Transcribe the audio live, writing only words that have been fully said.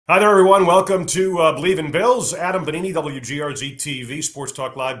Hi there, everyone. Welcome to Believe in Bills. Adam Bonini, WGRZ-TV, Sports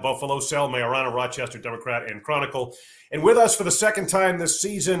Talk Live, Buffalo, Sal Majorana, Rochester Democrat and Chronicle. And with us for the second time this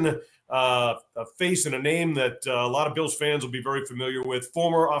season, a face and a name that a lot of Bills fans will be very familiar with,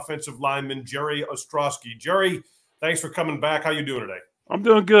 former offensive lineman Jerry Ostroski. Jerry, thanks for coming back. How you doing today? I'm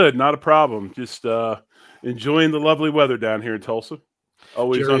doing good. Not a problem. Just enjoying the lovely weather down here in Tulsa.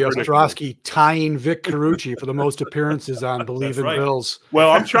 Always Jerry Ostroski tying Vic Carucci for the most appearances on Believe in Bills. Well,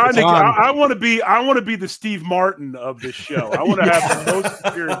 I'm trying to. I want to be the Steve Martin of this show. I want to have the most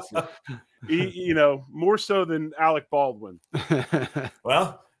appearances. More so than Alec Baldwin.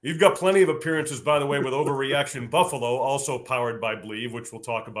 Well, you've got plenty of appearances, by the way, with Overreaction Buffalo, also powered by Believe, which we'll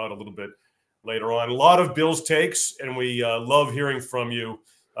talk about a little bit later on. A lot of Bills takes, and we love hearing from you,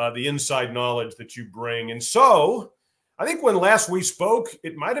 the inside knowledge that you bring. And so, I think when last we spoke,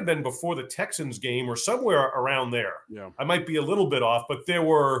 it might have been before the Texans game or somewhere around there. Yeah. I might be a little bit off, but there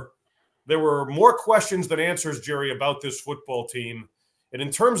were more questions than answers, Jerry, about this football team. And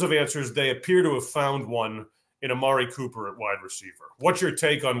in terms of answers, they appear to have found one in Amari Cooper at wide receiver. What's your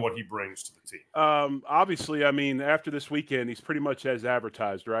take on what he brings to the team? Obviously, I mean, after this weekend, he's pretty much as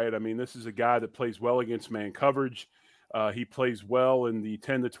advertised, right? I mean, this is a guy that plays well against man coverage. He plays well in the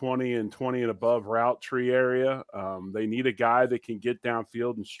 10 to 20 and 20 and above route tree area. They need a guy that can get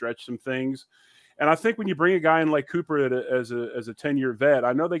downfield and stretch some things. And I think when you bring a guy in like Cooper as a 10-year vet,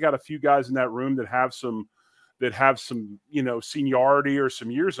 I know they got a few guys in that room that have some seniority or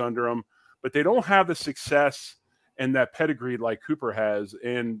some years under them, but they don't have the success and that pedigree like Cooper has.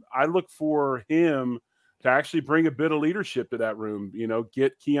 And I look for him to actually bring a bit of leadership to that room,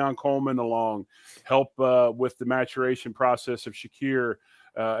 get Keon Coleman along, help with the maturation process of Shakir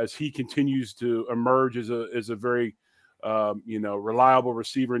as he continues to emerge as a very, reliable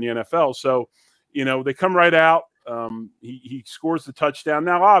receiver in the NFL. So, they come right out. He scores the touchdown.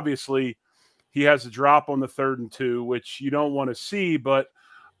 Now, obviously, he has a drop on the 3rd and 2, which you don't want to see, but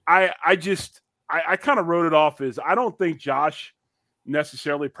I kind of wrote it off as I don't think Josh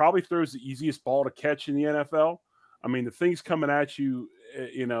necessarily probably throws the easiest ball to catch in the NFL. I mean, the thing's coming at you,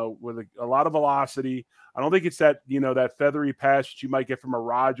 with a lot of velocity. I don't think it's that, that feathery pass that you might get from a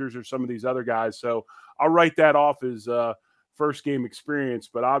Rodgers or some of these other guys. So I'll write that off as first game experience,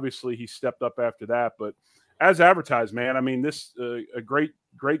 but obviously he stepped up after that. But as advertised, man, I mean, this a great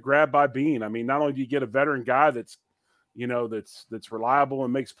grab by Bean. I mean, not only do you get a veteran guy that's reliable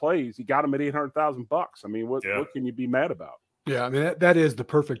and makes plays, he got him at $800,000. I mean, what can you be mad about? Yeah, I mean, that is the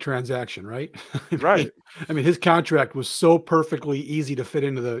perfect transaction, right? Right. I mean, his contract was so perfectly easy to fit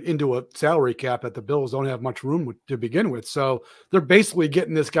into a salary cap that the Bills don't have much room to begin with. So they're basically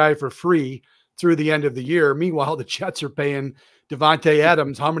getting this guy for free through the end of the year. Meanwhile, the Jets are paying Devontae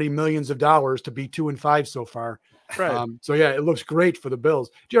Adams how many millions of dollars to be 2-5 so far. Right. So, yeah, it looks great for the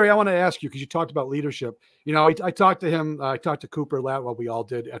Bills. Jerry, I want to ask you, because you talked about leadership. I talked to him. I talked to Cooper, well, we all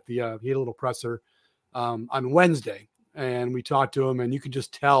did at the he had a little presser on Wednesday. And we talked to him, and you can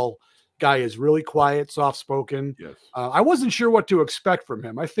just tell guy is really quiet, soft-spoken. Yes. I wasn't sure what to expect from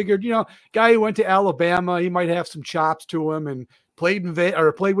him. I figured, guy who went to Alabama, he might have some chops to him and played with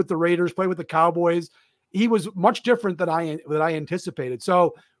the Raiders, played with the Cowboys. He was much different than I anticipated.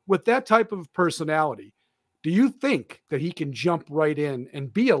 So with that type of personality, do you think that he can jump right in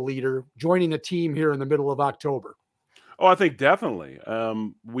and be a leader joining a team here in the middle of October? Oh, I think definitely.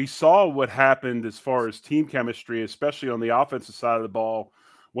 We saw what happened as far as team chemistry, especially on the offensive side of the ball,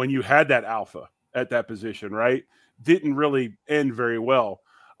 when you had that alpha at that position, right? Didn't really end very well.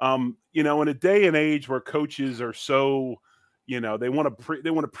 In a day and age where coaches are so, they want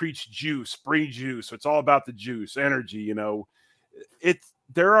to preach juice, bring juice. It's all about the juice, energy.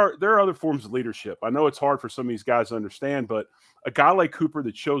 There are other forms of leadership. I know it's hard for some of these guys to understand, but a guy like Cooper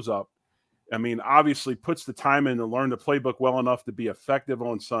that shows up, I mean, obviously puts the time in to learn the playbook well enough to be effective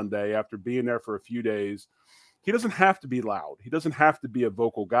on Sunday after being there for a few days. He doesn't have to be loud. He doesn't have to be a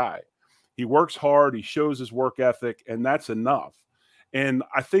vocal guy. He works hard. He shows his work ethic, and that's enough. And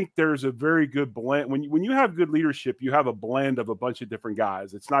I think there's a very good blend. When you have good leadership, you have a blend of a bunch of different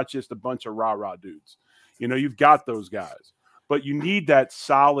guys. It's not just a bunch of rah-rah dudes. You've got those guys. But you need that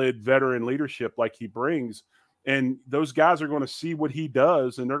solid veteran leadership like he brings. And those guys are going to see what he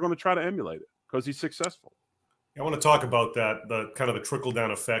does, and they're going to try to emulate it because he's successful. I want to talk about that, the kind of the trickle-down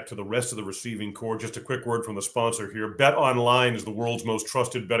effect to the rest of the receiving core. Just a quick word from the sponsor here. Bet Online is the world's most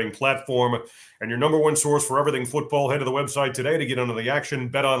trusted betting platform and your number one source for everything football. Head to the website today to get into the action.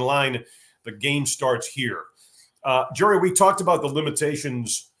 Bet Online, the game starts here. Jerry, we talked about the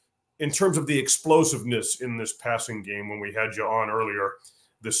limitations in terms of the explosiveness in this passing game when we had you on earlier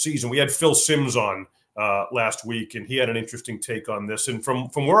this season. We had Phil Simms on last week, and he had an interesting take on this. And from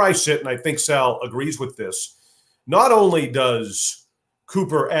where I sit, and I think Sal agrees with this, not only does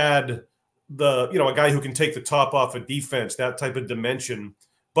Cooper add a guy who can take the top off of defense, that type of dimension,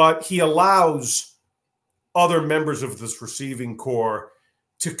 but he allows other members of this receiving core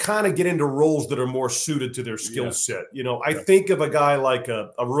to kind of get into roles that are more suited to their skill set. I think of a guy like a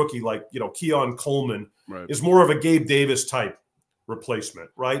rookie like, Keon Coleman is more of a Gabe Davis type replacement,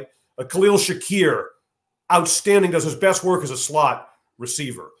 right? A Khalil Shakir, outstanding, does his best work as a slot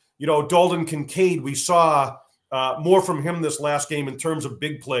receiver. Dalton Kincaid, we saw more from him this last game in terms of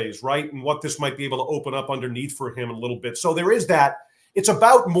big plays, right? And what this might be able to open up underneath for him a little bit. So there is that. It's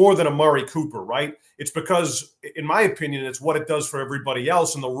about more than Amari Cooper, right? It's because, in my opinion, it's what it does for everybody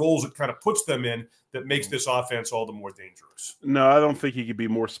else and the roles it kind of puts them in that makes this offense all the more dangerous. No, I don't think he could be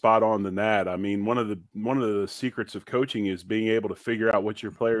more spot on than that. I mean, one of the secrets of coaching is being able to figure out what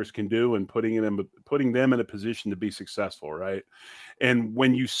your players can do and putting them in a position to be successful, right? And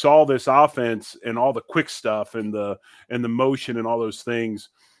when you saw this offense and all the quick stuff and the motion and all those things,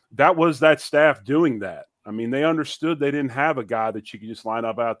 that was that staff doing that. I mean, they understood they didn't have a guy that you could just line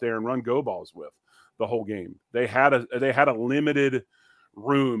up out there and run go balls with the whole game. They had a limited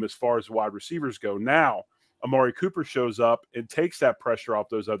room as far as wide receivers go. Now, Amari Cooper shows up and takes that pressure off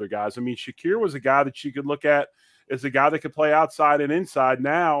those other guys. I mean, Shakir was a guy that you could look at as a guy that could play outside and inside.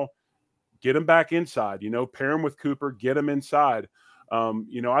 Now, get him back inside, pair him with Cooper, get him inside.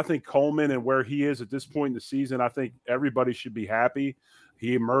 I think Coleman and where he is at this point in the season, I think everybody should be happy.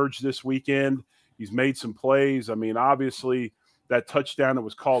 He emerged this weekend. He's made some plays. I mean, obviously, that touchdown that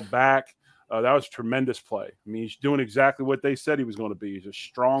was called back, that was a tremendous play. I mean, he's doing exactly what they said he was going to be. He's a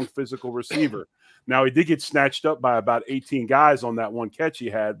strong physical receiver. Now, he did get snatched up by about 18 guys on that one catch he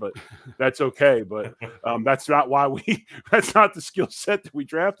had, but that's okay. But that's not that's not the skill set that we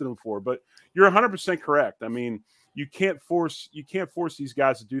drafted him for. But you're 100% correct. I mean, you can't force these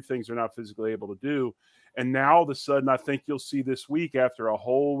guys to do things they're not physically able to do. And now all of a sudden, I think you'll see this week, after a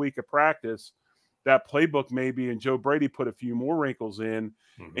whole week of practice, that playbook maybe, and Joe Brady put a few more wrinkles in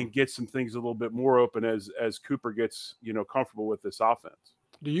and get some things a little bit more open as Cooper gets, comfortable with this offense.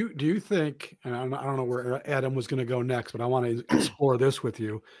 Do you think, and I don't know where Adam was going to go next, but I want to explore this with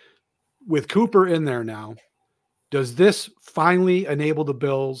you. With Cooper in there now, does this finally enable the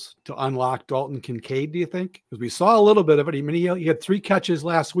Bills to unlock Dalton Kincaid, do you think? Because we saw a little bit of it. I mean, he had 3 catches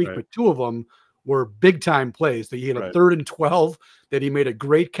last week, but 2 of them were big-time plays. That he had a 3rd and 12 that he made a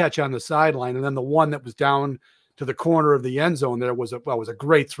great catch on the sideline, and then the one that was down to the corner of the end zone there was a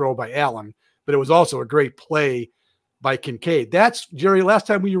great throw by Allen, but it was also a great play by Kincaid. That's, Jerry, last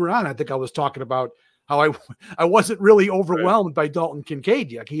time we were on, I think I was talking about how I wasn't really overwhelmed by Dalton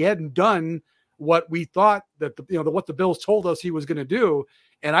Kincaid yet. He hadn't done what we thought that what the Bills told us he was going to do,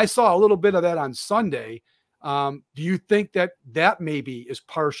 and I saw a little bit of that on Sunday. Do you think that maybe is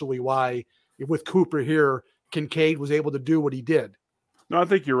partially why, with Cooper here, Kincaid was able to do what he did? No, I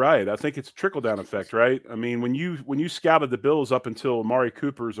think you're right. I think it's a trickle-down effect, right? I mean, when you scouted the Bills up until Amari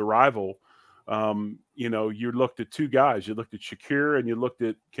Cooper's arrival, you looked at 2 guys. You looked at Shakir and you looked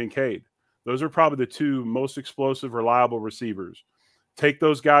at Kincaid. Those are probably the 2 most explosive, reliable receivers. Take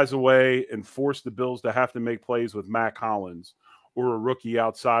those guys away and force the Bills to have to make plays with Mac Hollins or a rookie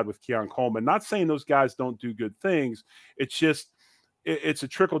outside with Keon Coleman. Not saying those guys don't do good things. It's just it's a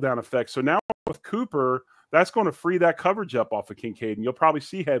trickle-down effect. So now with Cooper, that's going to free that coverage up off of Kincaid, and you'll probably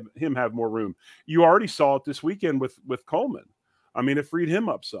see him have more room. You already saw it this weekend with Coleman. I mean, it freed him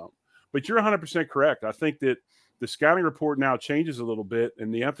up some. But you're 100% correct. I think that the scouting report now changes a little bit,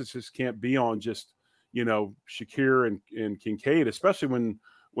 and the emphasis can't be on just, Shakir and Kincaid, especially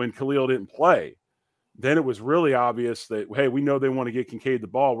when Khalil didn't play. Then it was really obvious that, hey, we know they want to get Kincaid the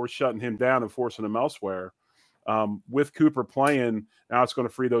ball. We're shutting him down and forcing him elsewhere. With Cooper playing, now it's going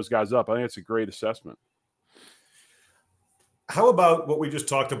to free those guys up. I think it's a great assessment. How about what we just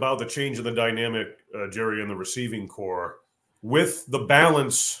talked about, the change in the dynamic, Jerry, in the receiving core, with the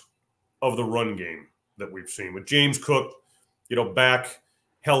balance of the run game that we've seen with James Cook, back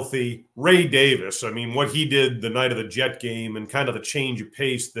healthy, Ray Davis. I mean, what he did the night of the Jet game and kind of the change of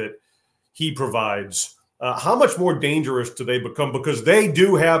pace that he provides. How much more dangerous do they become? Because they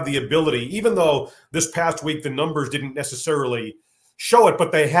do have the ability, even though this past week the numbers didn't necessarily show it,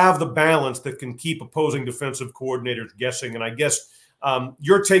 but they have the balance that can keep opposing defensive coordinators guessing. And I guess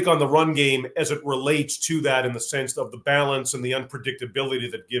your take on the run game as it relates to that, in the sense of the balance and the unpredictability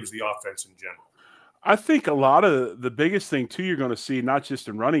that gives the offense in general. I think a lot of the biggest thing, too, you're going to see, not just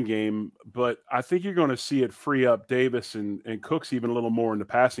in running game, but I think you're going to see it free up Davis and Cooks even a little more in the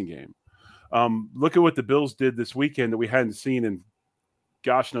passing game. Look at what the Bills did this weekend that we hadn't seen in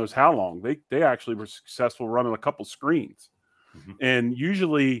gosh knows how long. They actually were successful running a couple screens. Mm-hmm. And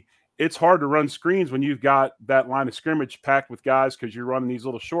usually it's hard to run screens when you've got that line of scrimmage packed with guys because you're running these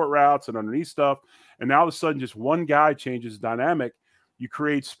little short routes and underneath stuff. And now all of a sudden just one guy changes the dynamic. You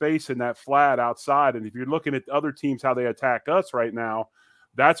create space in that flat outside. And if you're looking at other teams, how they attack us right now,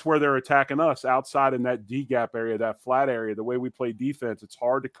 that's where they're attacking us, outside in that D gap area, that flat area. The way we play defense, it's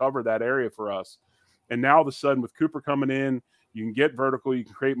hard to cover that area for us. And now all of a sudden with Cooper coming in, you can get vertical, you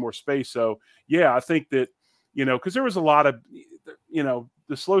can create more space. So, yeah, I think that, because there was a lot of,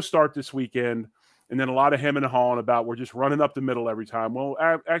 the slow start this weekend, and then a lot of hemming and hawing about we're just running up the middle every time. Well,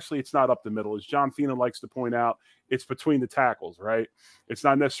 actually, it's not up the middle. As John Feenan likes to point out, it's between the tackles, right? It's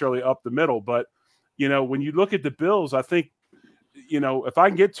not necessarily up the middle. But, when you look at the Bills, I think, if I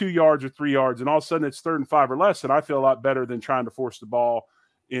can get 2 yards or 3 yards and all of a sudden it's 3rd and 5 or less, then I feel a lot better than trying to force the ball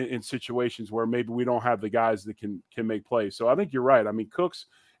in situations where maybe we don't have the guys that can make plays. So I think you're right. I mean, Cooks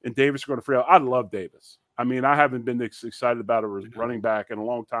and Davis are going to free out. I love Davis. I mean, I haven't been this excited about a running back in a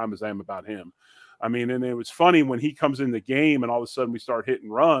long time as I am about him. I mean, and it was funny when he comes in the game and all of a sudden we start hitting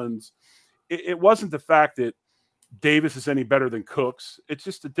runs. It wasn't the fact that Davis is any better than Cooks. It's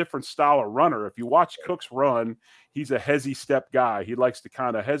just a different style of runner. If you watch Cooks run, he's a hezzy step guy. He likes to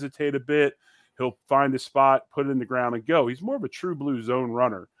kind of hesitate a bit. He'll find a spot, put it in the ground, and go. He's more of a true blue zone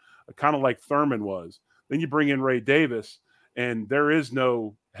runner, kind of like Thurman was. Then you bring in Ray Davis, and there is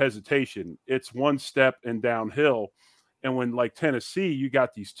no hesitation. It's one step and downhill. And when, like Tennessee, you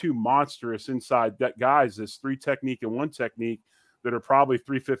got these two monstrous inside guys, this 3 technique and 1 technique that are probably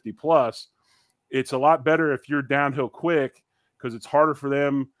 350 plus. It's a lot better if you're downhill quick because it's harder for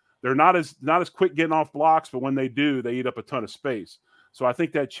them. They're not as quick getting off blocks, but when they do, they eat up a ton of space. So I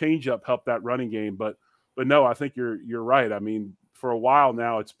think that changeup helped that running game. But no, I think you're right. I mean, for a while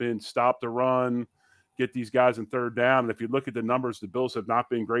now, it's been stop the run, get these guys in 3rd down. And if you look at the numbers, the Bills have not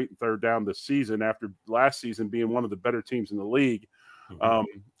been great in 3rd down this season after last season being one of the better teams in the league. Mm-hmm.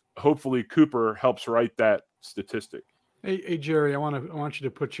 Hopefully Cooper helps write that statistic. Hey, Jerry, I want you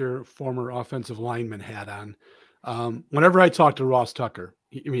to put your former offensive lineman hat on. Whenever I talk to Ross Tucker,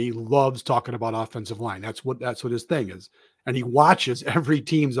 he loves talking about offensive line. That's what his thing is. And he watches every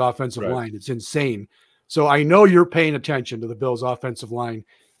team's offensive line. It's insane. So I know you're paying attention to the Bills' offensive line.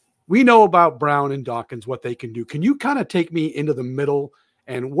 We know about Brown and Dawkins, what they can do. Can you kind of take me into the middle?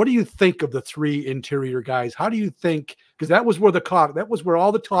 And what do you think of the 3 interior guys? How do you think? Because that was where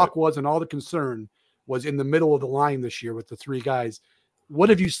all the talk was and all the concern was in the middle of the line this year with the 3 guys. What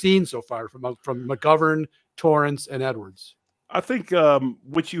have you seen so far from McGovern, Torrance, and Edwards? I think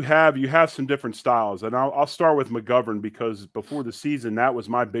what you have some different styles. And I'll start with McGovern because before the season, that was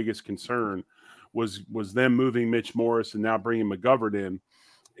my biggest concern was them moving Mitch Morris and now bringing McGovern in.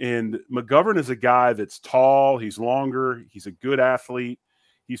 And McGovern is a guy that's tall. He's longer. He's a good athlete.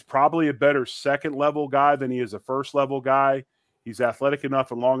 He's probably a better second-level guy than he is a first-level guy. He's athletic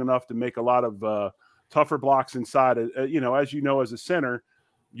enough and long enough to make a lot of tougher blocks inside. As you know, as a center,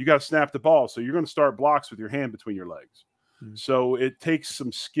 you got to snap the ball. So you're going to start blocks with your hand between your legs. Mm-hmm. So it takes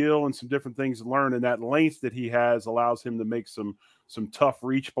some skill and some different things to learn. And that length that he has allows him to make some tough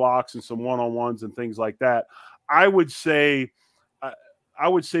reach blocks and some one-on-ones and things like that. I would say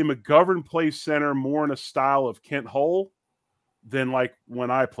McGovern plays center more in a style of Kent Hull than like when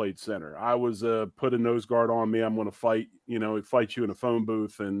I played center. I was put a nose guard on me. I'm going to fight you in a phone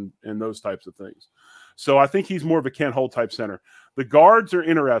booth and those types of things. So I think he's more of a Kent Hull type center. The guards are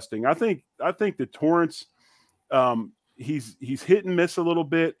interesting. I think that Torrance, he's hit and miss a little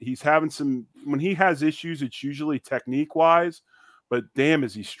bit. He's having when he has issues, it's usually technique wise, but damn,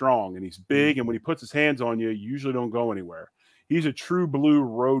 is he strong and he's big. And when he puts his hands on you, you usually don't go anywhere. He's a true blue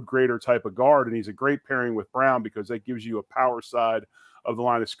road grader type of guard, and he's a great pairing with Brown because that gives you a power side of the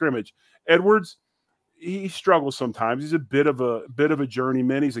line of scrimmage. Edwards, he struggles sometimes. He's a bit of a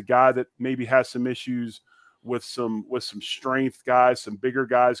journeyman. He's a guy that maybe has some issues with some strength guys, some bigger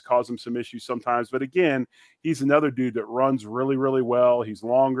guys cause him some issues sometimes. But again, he's another dude that runs really, really well. He's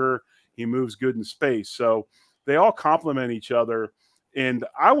longer. He moves good in space. So they all complement each other. And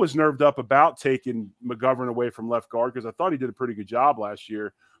I was nerved up about taking McGovern away from left guard because I thought he did a pretty good job last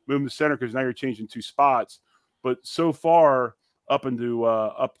year, moving to center because now you're changing 2 spots. But so far, up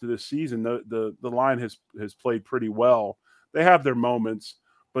to this season, the line has played pretty well. They have their moments,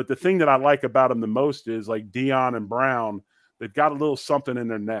 but the thing that I like about them the most is like Dion and Brown. They've got a little something in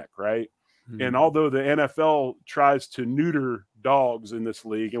their neck, right? Mm-hmm. And although the NFL tries to neuter dogs in this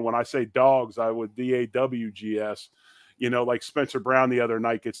league, and when I say dogs, I would DAWGS. Like Spencer Brown the other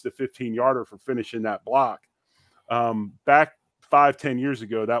night gets the 15-yarder for finishing that block. Back 5-10 years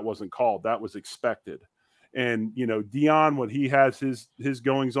ago, that wasn't called. That was expected. And, Dion, when he has his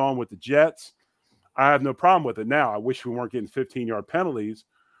goings on with the Jets, I have no problem with it. Now, I wish we weren't getting 15-yard penalties,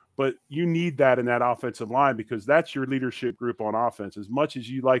 but you need that in that offensive line because that's your leadership group on offense. As much as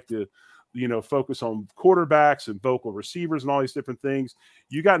you like to, focus on quarterbacks and vocal receivers and all these different things,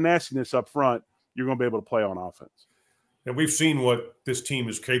 you got nastiness up front, you're going to be able to play on offense. And we've seen what this team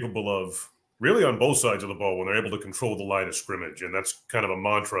is capable of really on both sides of the ball when they're able to control the line of scrimmage. And that's kind of a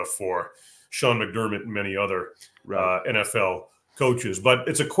mantra for Sean McDermott and many other NFL coaches. But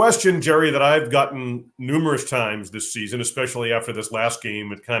it's a question, Jerry, that I've gotten numerous times this season, especially after this last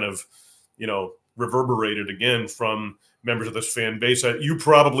game. It kind of, reverberated again from members of this fan base. You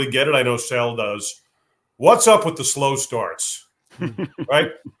probably get it. I know Sal does. What's up with the slow starts?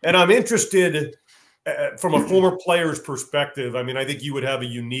 Right? And I'm interested from a former player's perspective. I mean, I think you would have a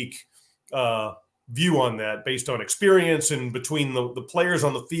unique view on that based on experience and between the players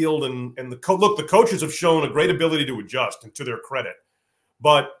on the field and the look, the coaches have shown a great ability to adjust, and to their credit,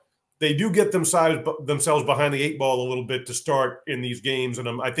 but they do get themselves behind the 8 ball a little bit to start in these games. And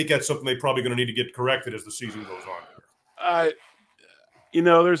I think that's something they're probably going to need to get corrected as the season goes on.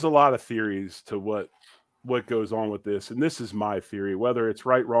 There's a lot of theories to what goes on with this. And this is my theory, whether it's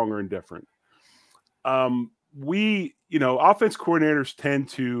right, wrong, or indifferent. Offense coordinators tend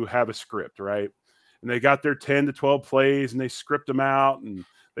to have a script, right? And they got their 10 to 12 plays and they script them out and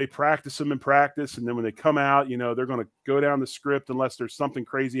they practice them in practice. And then when they come out, they're going to go down the script unless there's something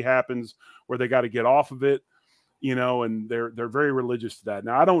crazy happens where they got to get off of it, and they're very religious to that.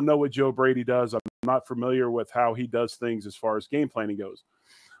 Now, I don't know what Joe Brady does. I'm not familiar with how he does things as far as game planning goes.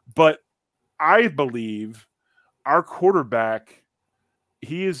 But I believe our quarterback,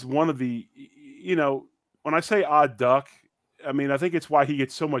 he is one of the, when I say odd duck, I mean, I think it's why he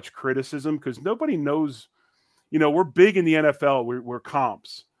gets so much criticism because nobody knows, we're big in the NFL. We're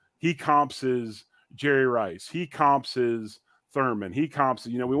comps. He comps is Jerry Rice. He comps is Thurman. He comps,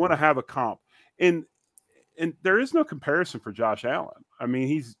 we want to have a comp. And there is no comparison for Josh Allen. I mean,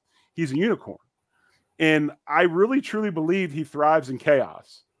 he's a unicorn. And I really, truly believe he thrives in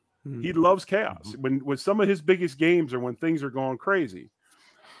chaos. He loves chaos. When some of his biggest games are when things are going crazy.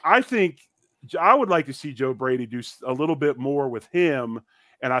 I think I would like to see Joe Brady do a little bit more with him.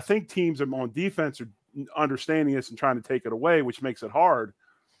 And I think teams on defense are understanding this and trying to take it away, which makes it hard.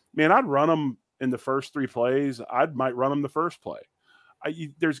 Man, I'd run them in the first 3 plays. I might run them the first play.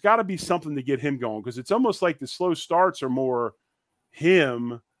 There's got to be something to get him going because it's almost like the slow starts are more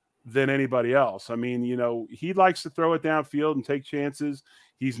him than anybody else. I mean, he likes to throw it downfield and take chances.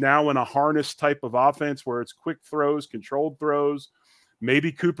 He's now in a harness type of offense where it's quick throws, controlled throws.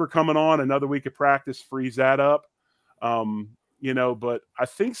 Maybe Cooper coming on another week of practice frees that up. But I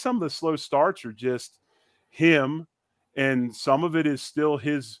think some of the slow starts are just him, and some of it is still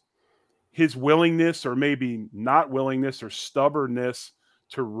his willingness or maybe not willingness or stubbornness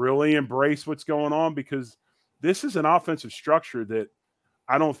to really embrace what's going on because this is an offensive structure that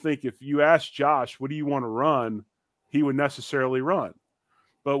I don't think if you ask Josh, what do you want to run, he would necessarily run.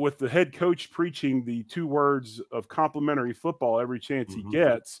 But with the head coach preaching the 2 words of complimentary football every chance he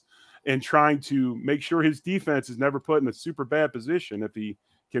gets and trying to make sure his defense is never put in a super bad position if he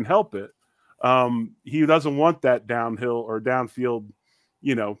can help it, he doesn't want that downhill or downfield,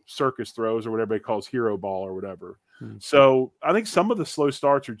 circus throws or what everybody calls hero ball or whatever. So I think some of the slow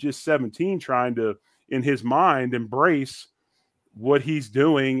starts are just 17 trying to, in his mind, embrace what he's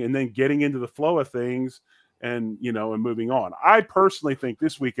doing and then getting into the flow of things and moving on. I personally think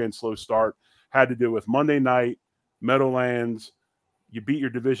this weekend slow start had to do with Monday night, Meadowlands. You beat your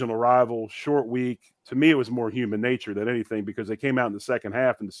divisional rival, short week. To me, it was more human nature than anything because they came out in the second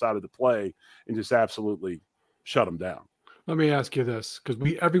half and decided to play and just absolutely shut them down. Let me ask you this,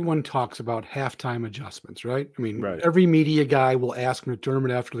 because everyone talks about halftime adjustments, right? I mean, right. Every media guy will ask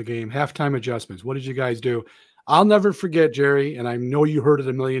McDermott after the game, halftime adjustments. What did you guys do? I'll never forget, Jerry, and I know you heard it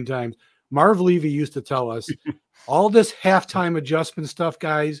a million times. Marv Levy used to tell us, all this halftime adjustment stuff,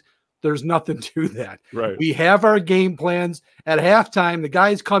 guys, there's nothing to that. Right. We have our game plans. At halftime, the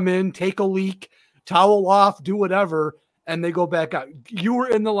guys come in, take a leak, towel off, do whatever, and they go back out. You were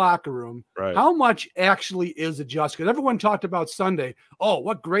in the locker room. Right. How much actually is adjustment? Everyone talked about Sunday. Oh,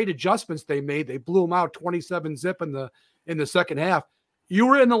 what great adjustments they made. They blew them out 27-zip in the second half. You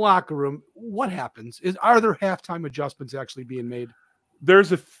were in the locker room. What happens? Are there halftime adjustments actually being made?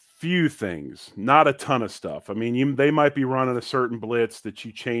 There's a few things, not a ton of stuff. I mean, they might be running a certain blitz that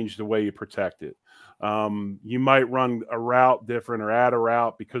you change the way you protect it. You might run a route different or add a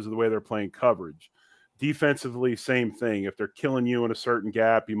route because of the way they're playing coverage. Defensively, same thing. If they're killing you in a certain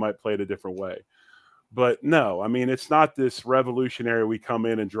gap, you might play it a different way. But no, I mean, it's not this revolutionary. We come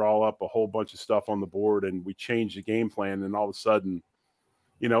in and draw up a whole bunch of stuff on the board and we change the game plan. And all of a sudden,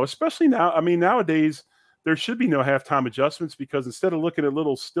 especially now, I mean, nowadays there should be no halftime adjustments because instead of looking at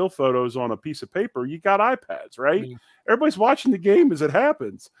little still photos on a piece of paper, you got iPads, right? Mm. Everybody's watching the game as it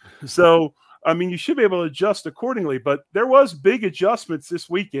happens. So, I mean, you should be able to adjust accordingly, but there was big adjustments this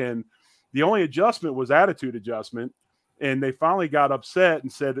weekend. The only adjustment was attitude adjustment. And they finally got upset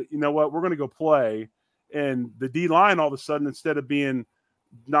and said, you know what, we're going to go play. And the D-line all of a sudden, instead of being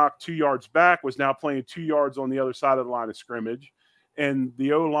knocked 2 yards back, was now playing 2 yards on the other side of the line of scrimmage. And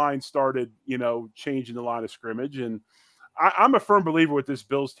the O-line started, changing the line of scrimmage. And I'm a firm believer with this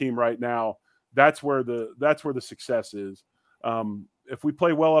Bills team right now. That's where the success is. If we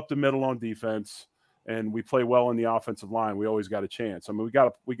play well up the middle on defense and we play well in the offensive line, we always got a chance. I mean,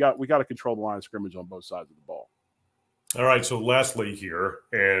 we got to control the line of scrimmage on both sides of the ball. All right, so lastly here,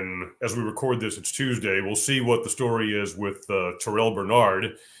 and as we record this, it's Tuesday. We'll see what the story is with Terrell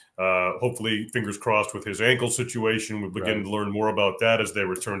Bernard. Hopefully, fingers crossed with his ankle situation. We'll begin to learn more about that as they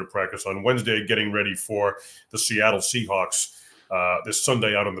return to practice on Wednesday, getting ready for the Seattle Seahawks this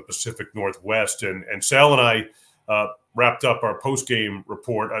Sunday out in the Pacific Northwest. And Sal and I wrapped up our post-game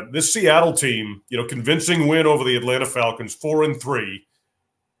report. This Seattle team, convincing win over the Atlanta Falcons, 4-3.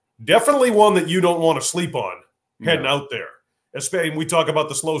 Definitely one that you don't want to sleep on. Heading out there. Especially we talk about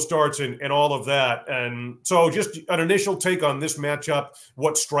the slow starts and all of that. And so just an initial take on this matchup.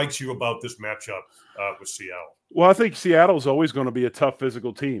 What strikes you about this matchup with Seattle? Well, I think Seattle's always going to be a tough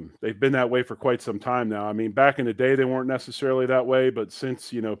physical team. They've been that way for quite some time now. I mean, back in the day, they weren't necessarily that way. But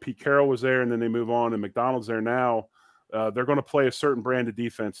since, Pete Carroll was there and then they move on and McDonald's there now, they're going to play a certain brand of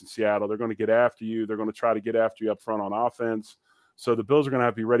defense in Seattle. They're going to get after you. They're going to try to get after you up front on offense. So the Bills are going to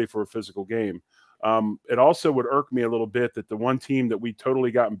have to be ready for a physical game. It also would irk me a little bit that the one team that we totally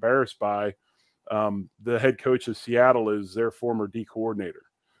got embarrassed by, the head coach of Seattle is their former D coordinator.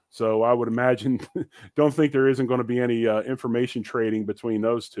 So I would imagine, don't think there isn't going to be any information trading between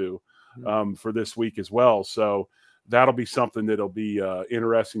those two for this week as well. So that'll be something that'll be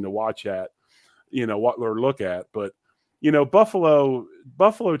interesting to watch at, or look at. But, Buffalo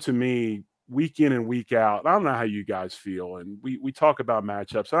to me, week in and week out. I don't know how you guys feel. And we talk about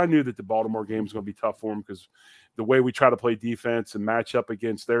matchups. I knew that the Baltimore game was going to be tough for them because the way we try to play defense and match up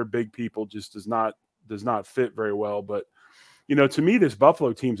against their big people just does not fit very well. But, to me, this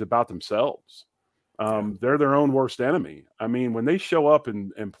Buffalo team's about themselves. They're their own worst enemy. I mean, when they show up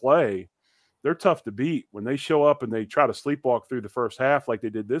and play, they're tough to beat. When they show up and they try to sleepwalk through the first half like they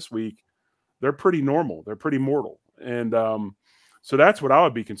did this week, they're pretty normal. They're pretty mortal. And, so that's what I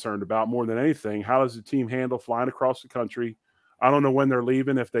would be concerned about more than anything. How does the team handle flying across the country? I don't know when they're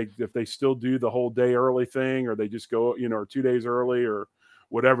leaving, if they still do the whole day early thing or they just go, or 2 days early or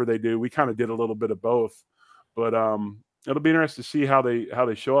whatever they do. We kind of did a little bit of both. But it'll be interesting to see how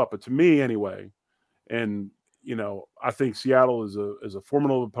they show up. But to me anyway, and I think Seattle is a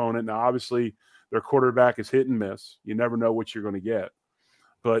formidable opponent. Now obviously their quarterback is hit and miss. You never know what you're going to get.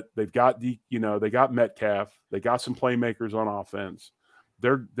 But they've got they got Metcalf. They got some playmakers on offense.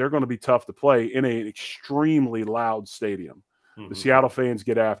 They're going to be tough to play in an extremely loud stadium. Mm-hmm. The Seattle fans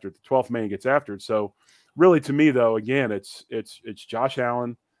get after it. The 12th man gets after it. So really, to me, though, again, it's Josh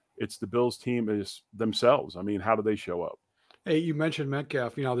Allen. It's the Bills team is themselves. I mean, how do they show up? Hey, you mentioned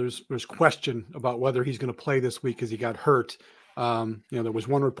Metcalf. There's question about whether he's going to play this week because he got hurt. There was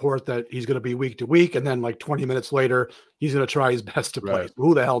one report that he's going to be week to week, and then like 20 minutes later, he's going to try his best to play. Right.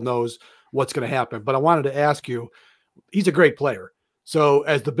 Who the hell knows what's going to happen? But I wanted to ask you, he's a great player. So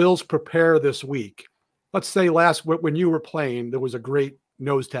as the Bills prepare this week, let's say when you were playing, there was a great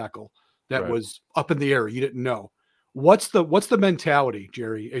nose tackle that was up in the air. You didn't know. What's the mentality,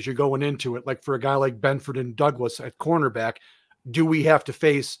 Jerry, as you're going into it? Like for a guy like Benford and Douglas at cornerback, do we have to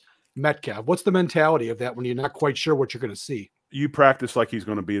face Metcalf? What's the mentality of that when you're not quite sure what you're going to see? You practice like he's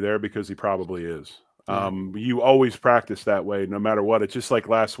going to be there because he probably is. You always practice that way, no matter what. It's just like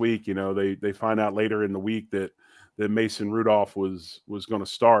last week, they find out later in the week that Mason Rudolph was going to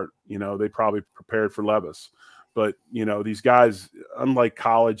start. They probably prepared for Levis. But, these guys, unlike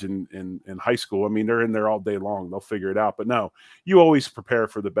college and high school, I mean, they're in there all day long. They'll figure it out. But no, you always prepare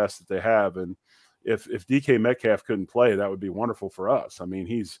for the best that they have. And if DK Metcalf couldn't play, that would be wonderful for us. I mean,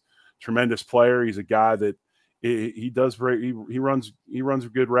 he's a tremendous player. He's a guy that he runs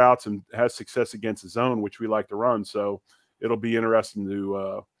good routes and has success against the zone, which we like to run. So it'll be interesting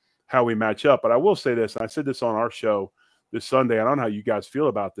to how we match up. But I will say this, and I said this on our show this Sunday. I don't know how you guys feel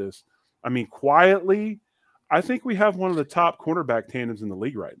about this. I mean, quietly, I think we have one of the top cornerback tandems in the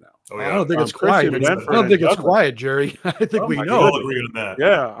league right now. Oh, yeah. I don't think it's Christian quiet. Benford I don't and think it's Douglas. quiet, Jerry. I think we know. We'll agree on that.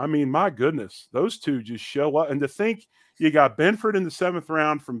 Yeah, I mean, my goodness, those two just show up. And to think you got Benford in the 7th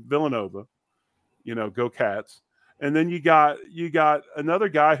round from Villanova, go Cats. And then you got another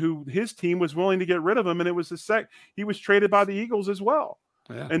guy who his team was willing to get rid of him, and it was he was traded by the Eagles as well.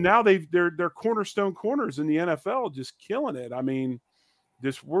 Yeah. And now they're cornerstone corners in the NFL, just killing it. I mean,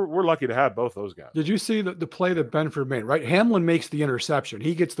 we're lucky to have both those guys. Did you see the play that Benford made? Right, Hamlin makes the interception;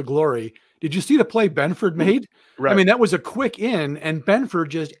 he gets the glory. Did you see the play Benford made? Right. I mean, that was a quick in, and Benford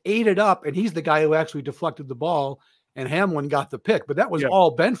just ate it up, and he's the guy who actually deflected the ball, and Hamlin got the pick. But that was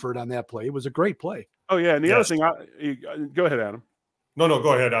all Benford on that play. It was a great play. Oh yeah, and the other thing, go ahead, Adam. No,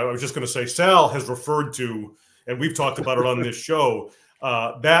 go ahead. I was just going to say, Sal has referred to, and we've talked about it on this show,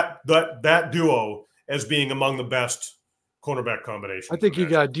 that duo as being among the best cornerback combinations. I think you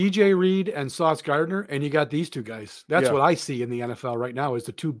got DJ Reed and Sauce Gardner, and you got these two guys. That's what I see in the NFL right now is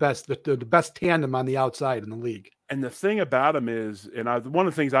the two best, the best tandem on the outside in the league. And the thing about them is, one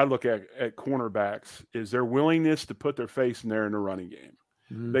of the things I look at cornerbacks is their willingness to put their face in there in the running game.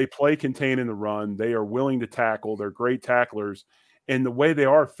 Mm-hmm. They play contain in the run. They are willing to tackle. They're great tacklers. And the way they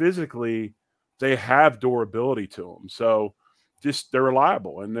are physically, they have durability to them. So they're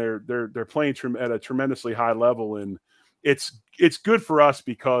reliable, and they're playing at a tremendously high level. And it's good for us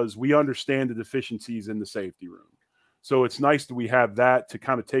because we understand the deficiencies in the safety room. So it's nice that we have that to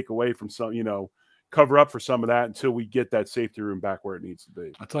kind of take away from some, cover up for some of that until we get that safety room back where it needs to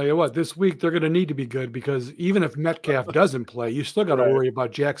be. I'll tell you what, this week they're going to need to be good because even if Metcalf doesn't play, you still got to worry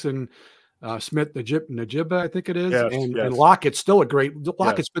about Jackson Smith, Najibba, I think it is. And Lockett's still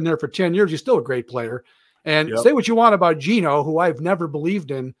Lockett's been there for 10 years. He's still a great player. And say what you want about Geno, who I've never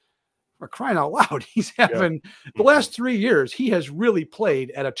believed in, for crying out loud. He's having the last 3 years, he has really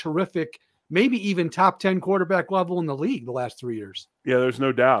played at a terrific, maybe even top 10 quarterback level in the league the last 3 years. Yeah, there's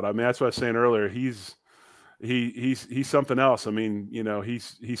no doubt. I mean, that's what I was saying earlier. He's something else. I mean,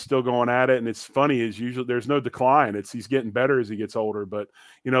 he's still going at it, and it's funny as usual. There's no decline. He's getting better as he gets older. But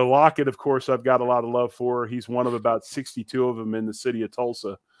Lockett, of course, I've got a lot of love for. He's one of about 62 of them in the city of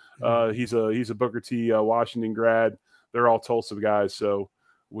Tulsa. He's a Booker T. Washington grad. They're all Tulsa guys, so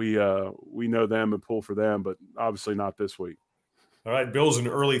we know them and pull for them, but obviously not this week. All right, Bills an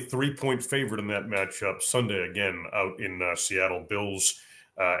early 3-point favorite in that matchup Sunday again out in Seattle. Bills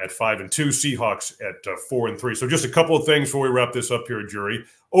at 5-2, Seahawks at 4-3. So just a couple of things before we wrap this up here, Jerry.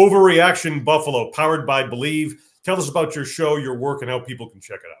 Overreaction Buffalo, powered by Believe. Tell us about your show, your work, and how people can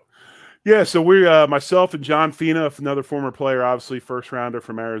check it out. Yeah, so we, myself and John Fina, another former player, obviously first rounder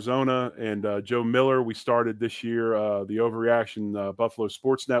from Arizona, and Joe Miller. We started this year the Overreaction Buffalo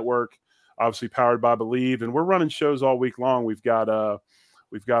Sports Network, obviously powered by Believe, and we're running shows all week long. We've got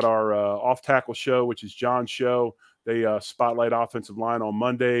our off tackle show, which is John's show. They spotlight offensive line on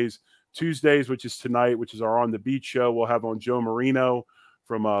Mondays. Tuesdays, which is tonight, which is our On the Beat show, we'll have on Joe Marino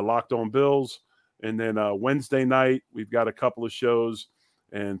from Locked On Bills, and then Wednesday night we've got a couple of shows.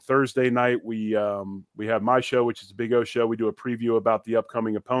 And Thursday night, we have my show, which is the Big O Show. We do a preview about the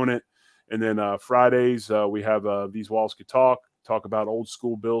upcoming opponent. And then Fridays, we have These Walls Could Talk about old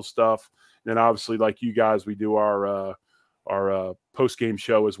school Bills stuff. And then obviously, like you guys, we do our post-game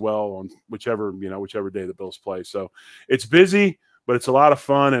show as well on whichever day the Bills play. So it's busy, but it's a lot of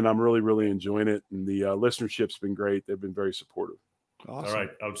fun, and I'm really, really enjoying it. And the listenership's been great. They've been very supportive. Awesome. All right.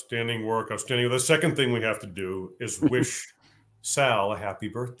 Outstanding work. Outstanding. The second thing we have to do is wish Sal a happy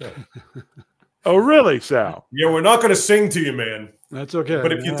birthday. Oh, really, Sal? Yeah, we're not going to sing to you, man. That's okay.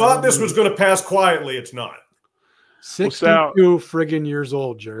 But if you thought this was going to pass quietly, it's not. 62 friggin' years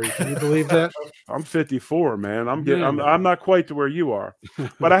old, Jerry. Can you believe that? I'm 54, man. I'm not quite to where you are.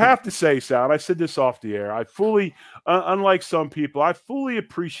 But I have to say, Sal, and I said this off the air, I fully, unlike some people, I fully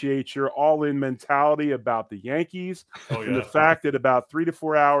appreciate your all-in mentality about the Yankees and the fact that about 3 to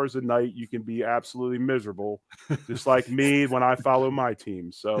 4 hours a night you can be absolutely miserable, just like me when I follow my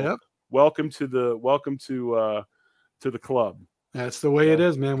team. So welcome to the club. That's the way it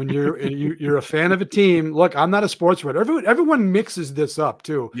is, man. When you're a fan of a team. Look, I'm not a sports writer. Everyone mixes this up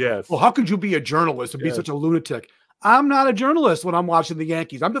too. Yes. Well, how could you be a journalist and be such a lunatic? I'm not a journalist when I'm watching the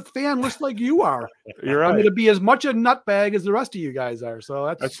Yankees. I'm the fan, just like you are. You're right. I'm going to be as much a nutbag as the rest of you guys are.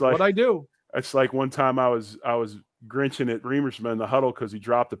 So that's what I do. It's like one time I was grinching at Remersman in the huddle because he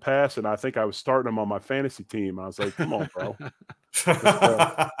dropped a pass, and I think I was starting him on my fantasy team. I was like, "Come on, bro."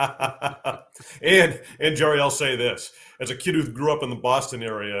 And Jerry, I'll say this: as a kid who grew up in the Boston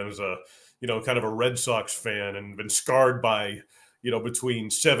area and was a kind of a Red Sox fan and been scarred by between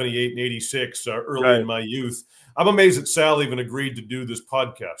 78 and 86 early in my youth. I'm amazed that Sal even agreed to do this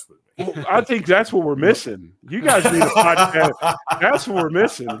podcast with me. Well, I think that's what we're missing. You guys need a podcast. That's what we're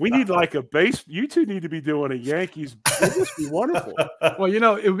missing. We need like a base. You two need to be doing a Yankees. It would be wonderful. Well,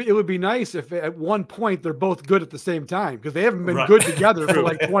 it would be nice if at one point they're both good at the same time, because they haven't been good together for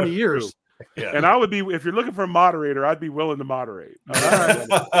like 20 years. Yeah. And I would be, if you're looking for a moderator, I'd be willing to moderate.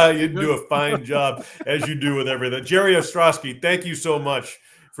 You'd do a fine job, as you do with everything. Jerry Ostroski, thank you so much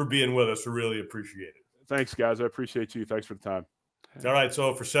for being with us. We really appreciate it. Thanks, guys. I appreciate you. Thanks for the time. All right.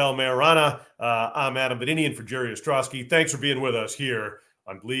 So for Sal Mayorana, I'm Adam Beninian for Jerry Ostroski. Thanks for being with us here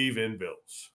on Believe in Bills.